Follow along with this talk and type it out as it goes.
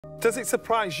Does it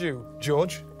surprise you,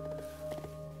 George,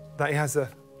 that he has a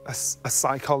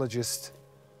psychologist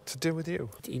to do with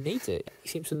you? He needs it. He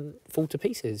seems to fall to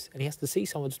pieces, and he has to see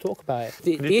someone to talk about it.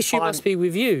 The issue must be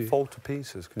with you. Fall to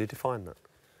pieces. Can you define that?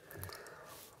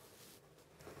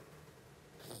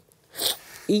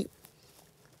 You're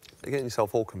getting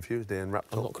yourself all confused here and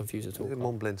wrapped up. I'm not confused at all. You're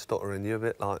mumbling, stuttering. You're a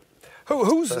bit like...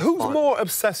 Who's more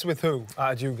obsessed with who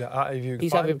out of you?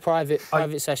 He's having private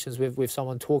sessions with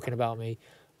someone talking about me.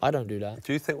 I don't do that.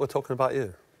 Do you think we're talking about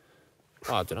you?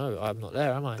 I don't know. I'm not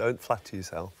there, am I? Don't flatter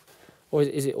yourself. Or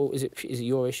is it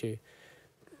your issue?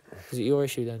 Is it your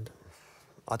issue then?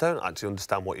 I don't actually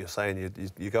understand what you're saying.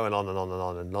 You're going on and on and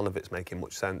on, and none of it's making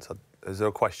much sense. Is there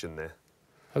a question there?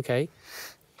 Okay.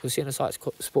 You're seeing a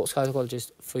sports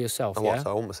psychologist for yourself, and yeah?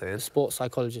 What am I saying? A sports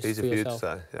psychologist Easy for for you yourself. to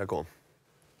say. Yeah, go on.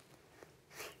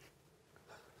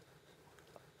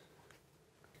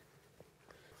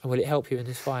 And will it help you in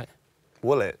this fight?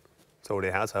 Will it? It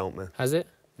already has helped me. Has it?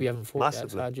 We haven't fought Massively.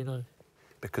 yet, so how do you know?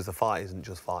 Because the fight isn't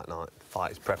just fight night. The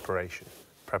fight is preparation.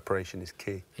 Preparation is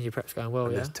key. And your prep's going well,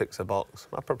 and yeah? this ticks a box.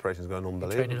 My preparation's going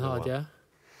unbelievable. You're training hard, well. yeah?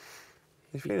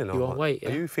 You feeling all right? You're on weight, yeah?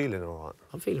 Are you feeling all right?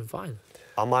 I'm feeling fine.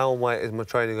 Am I on weight? Is my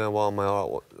training going well? Am I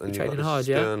all right? And You're you've training got hard,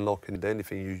 this stern look, and the only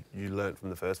thing you learned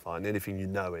from the first fight, and the only thing you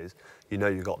know is, you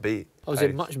got beat. I was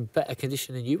in much better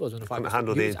condition than you was when the fight couldn't was.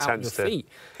 handle the intensity,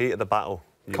 heat of the battle.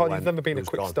 Carl, you've never been a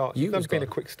quick starter. You've never been a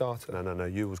quick starter. No,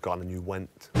 you was gone and you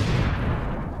went.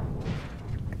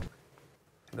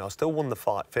 I still won the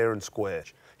fight, fair and square.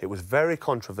 It was very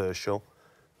controversial.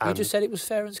 You just said it was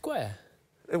fair and square.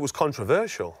 It was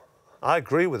controversial. I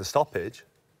agree with the stoppage.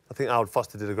 I think Howard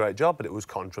Foster did a great job, but it was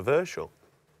controversial.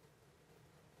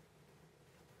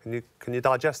 Can you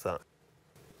digest that?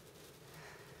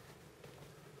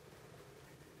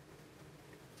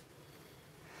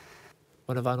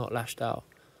 When have I not lashed out,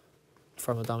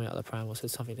 thrown a dummy out of the pram, or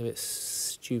said something a bit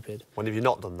stupid? When have you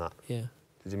not done that? Yeah.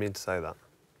 Did you mean to say that?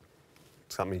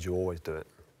 Because that means you always do it.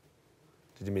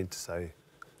 Did you mean to say,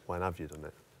 when have you done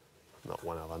it? Not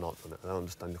when have I not done it. I don't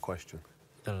understand the question.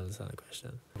 I don't understand the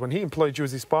question. When he employed you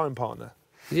as his sparring partner...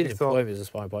 He didn't employ me as a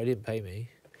sparring partner, he didn't pay me.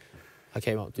 I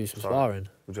came up to do some sparring.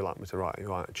 Would you like me to write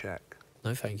you out a cheque?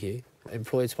 No, thank you.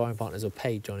 Employed sparring partners are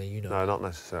paid, Johnny, you know. No, not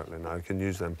necessarily, no. You can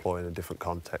use the employ in a different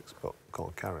context, but go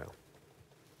on, carry on.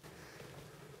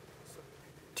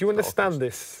 Do you understand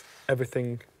this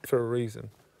everything for a reason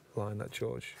line, that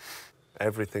George?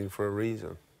 Everything for a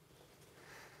reason?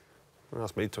 Well,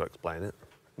 that's me to explain it.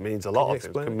 It means a lot of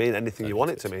things. It can mean anything you want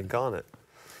it to mean, can't it?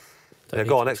 Yeah,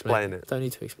 go on, explain it. Don't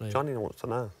need to explain it. Johnny wants to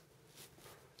know.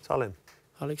 Tell him.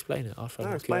 I'll explain it after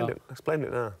I explain it. Explain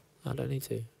it now. I don't need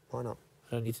to. Why not?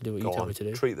 I don't need to do what you tell me to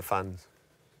do. Treat the fans.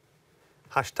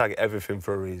 Hashtag everything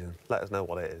for a reason. Let us know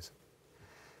what it is.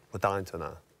 We're dying to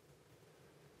know.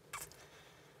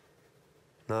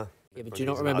 No. Yeah, but do you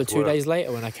not remember 2 days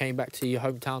later when I came back to your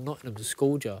hometown Nottingham to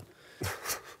school you?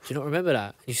 Do you not remember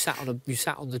that? You sat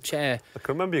on the chair. I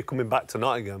can remember you coming back to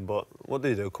Nottingham, but what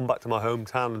did you do? Come back to my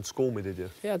hometown and school me, did you?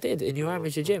 Yeah, I did, in your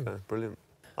amateur gym. Okay, brilliant.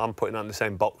 I'm putting that in the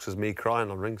same box as me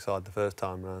crying on ringside the first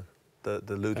time round. The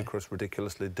ludicrous,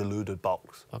 ridiculously deluded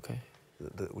box. Okay.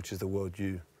 Which is the world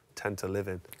you tend to live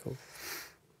in. Cool.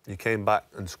 You came back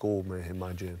and schooled me in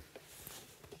my gym.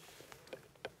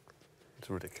 It's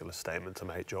a ridiculous statement to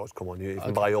make, George. Come on,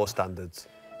 even by your standards.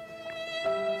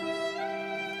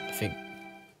 I think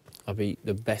I'll be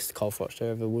the best Carl Froch there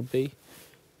ever would be.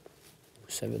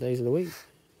 7 days of the week.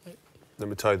 Let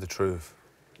me tell you the truth.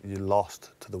 You lost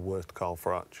to the worst Carl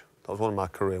Froch. That was one of my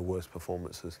career worst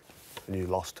performances, and you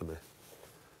lost to me.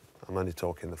 I'm only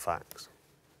talking the facts.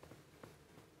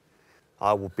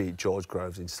 I will beat George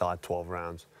Groves inside 12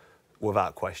 rounds,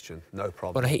 without question, no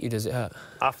problem. When I hit you, does it hurt?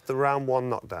 After round 1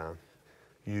 knockdown,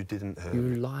 you didn't hurt You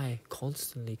me. lie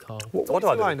constantly, Carl. What do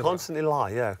I do? Constantly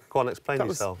lie, yeah. Go on, explain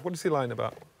yourself. What is he lying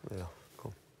about? Yeah, go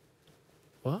on.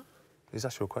 What? He's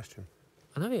asked you a question.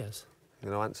 I know he has.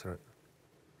 You're going to answer it.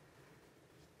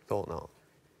 Thought not.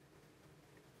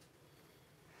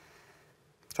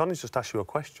 Johnny's just asked you a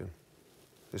question.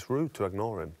 It's rude to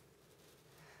ignore him.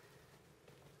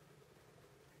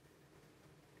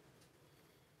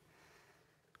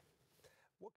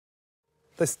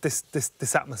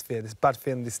 This atmosphere, this bad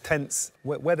feeling, this tense,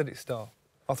 where did it start?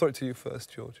 I'll throw it to you first,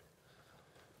 George.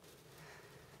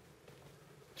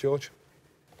 George?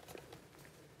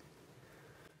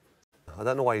 I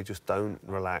don't know why you just don't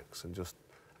relax and just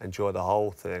enjoy the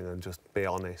whole thing and just be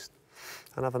honest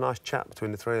and have a nice chat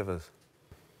between the three of us.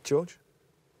 George?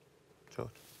 George?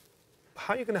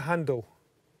 How are you going to handle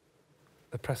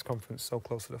a press conference so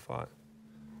close to the fight?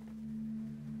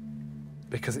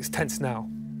 Because it's tense now.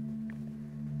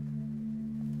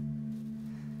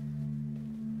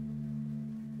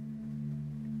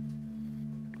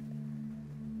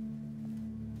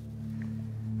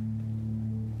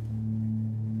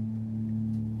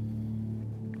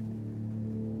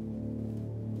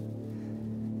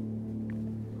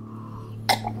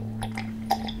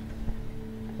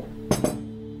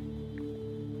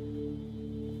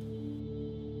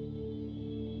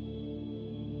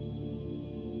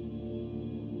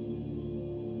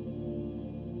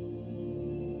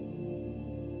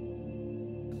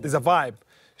 There's a vibe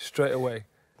straight away.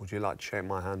 Would you like to shake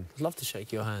my hand? I'd love to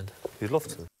shake your hand. You'd love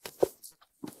to.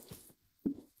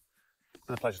 Been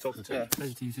a pleasure talking to you. Yeah,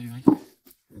 pleasure to you too, mate.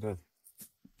 You're good.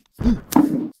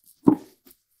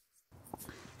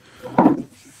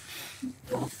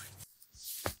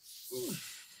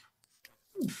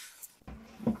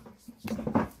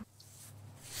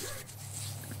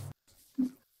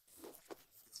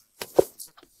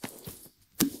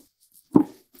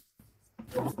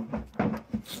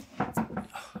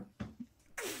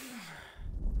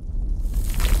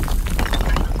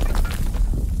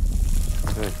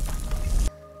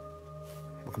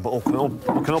 We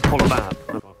can all pull about.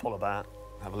 Pull about.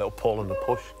 Have a little pull and a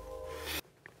push.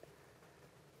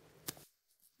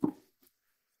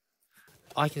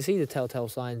 I can see the telltale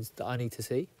signs that I need to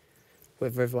see.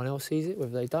 Whether everyone else sees it,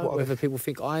 whether they don't, whether people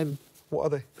think I'm What are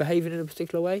they? behaving in a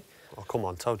particular way. Oh, come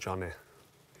on, tell Johnny.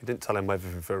 You didn't tell him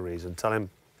everything for a reason. Tell him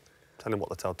what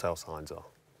the telltale signs are.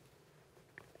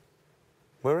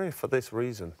 We're here for this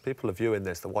reason. People are viewing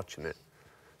this, they're watching it.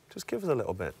 Just give us a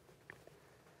little bit.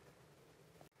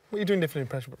 What are you doing different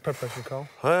in preparation, Carl?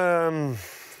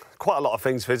 Quite a lot of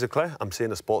things physically. I'm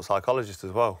seeing a sports psychologist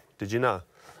as well. Did you know?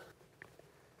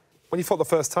 When you fought the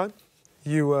first time,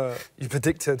 you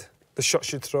predicted the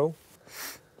shots you'd throw.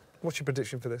 What's your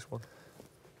prediction for this one?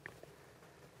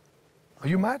 Are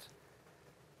you mad?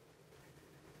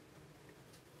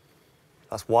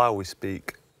 That's why we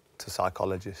speak to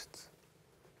psychologists.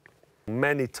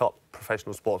 Many top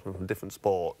professional sportsmen from different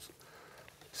sports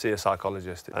see a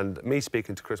psychologist. And me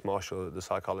speaking to Chris Marshall, the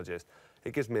psychologist,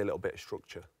 it gives me a little bit of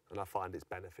structure, and I find it's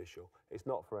beneficial. It's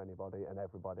not for anybody and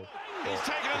everybody. He's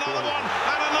taken another one,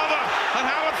 and another, and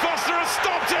Howard Foster has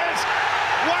stopped it!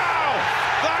 Wow!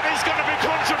 That is going to be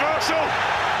controversial!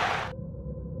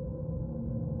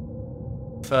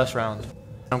 First round,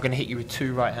 I'm going to hit you with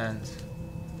 2 right hands.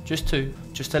 Just 2,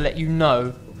 just to let you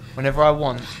know, whenever I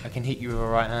want, I can hit you with a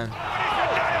right hand.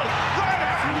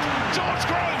 George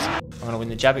Groves! I'm going to win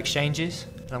the jab exchanges,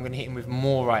 and I'm going to hit him with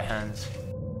more right hands.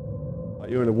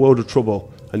 You're in a world of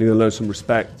trouble, and you're going to learn some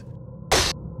respect.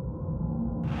 Groves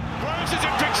is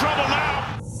in big trouble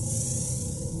now!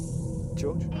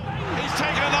 George? He's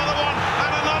taken another one,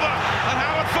 and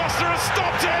Howard Foster has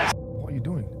stopped it! What are you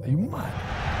doing? Are you mad?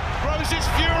 Groves is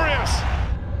furious!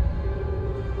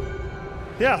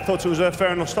 Yeah, I thought it was a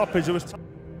fair enough stoppage. It was.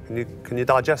 Can you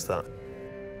digest that?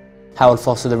 Howard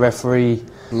Foster, the referee,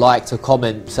 liked a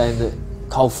comment saying that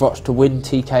Cole Froch to win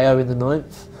TKO in the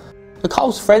 9th. But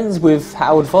Cole's friends with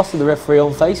Howard Foster, the referee,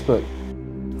 on Facebook.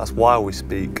 That's why we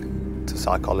speak to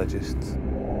psychologists.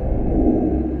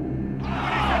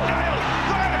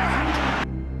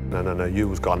 No, you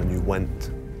was gone and you went.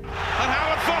 And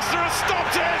Howard Foster has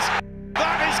stopped it!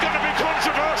 That is going to be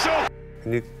controversial!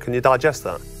 Can you digest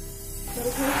that?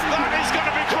 That is going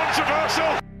to be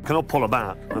controversial! Can I pull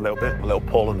about a little bit? A little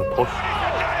pull and a push.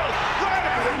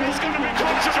 It's going to be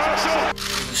controversial!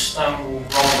 The stumble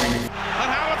rolling. And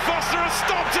Howard Foster has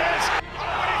stopped it!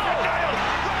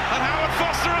 And Howard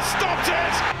Foster has stopped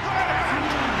it!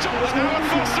 Howard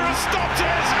Foster has stopped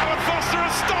it! Howard Foster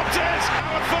has stopped it!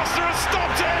 Howard Foster has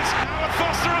stopped it! Howard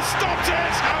Foster has stopped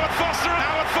it! Howard Foster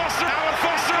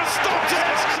has stopped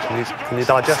it! Can you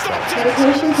digest that?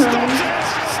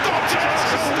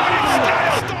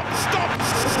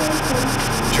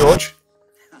 George?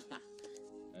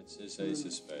 That's his ace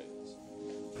of spades.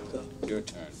 Your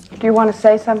turn. Do you want to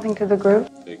say something to the group?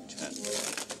 Big 10.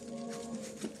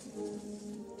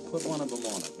 Put one of them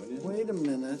on it, will you? Wait a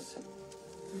minute.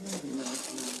 Wait a minute now.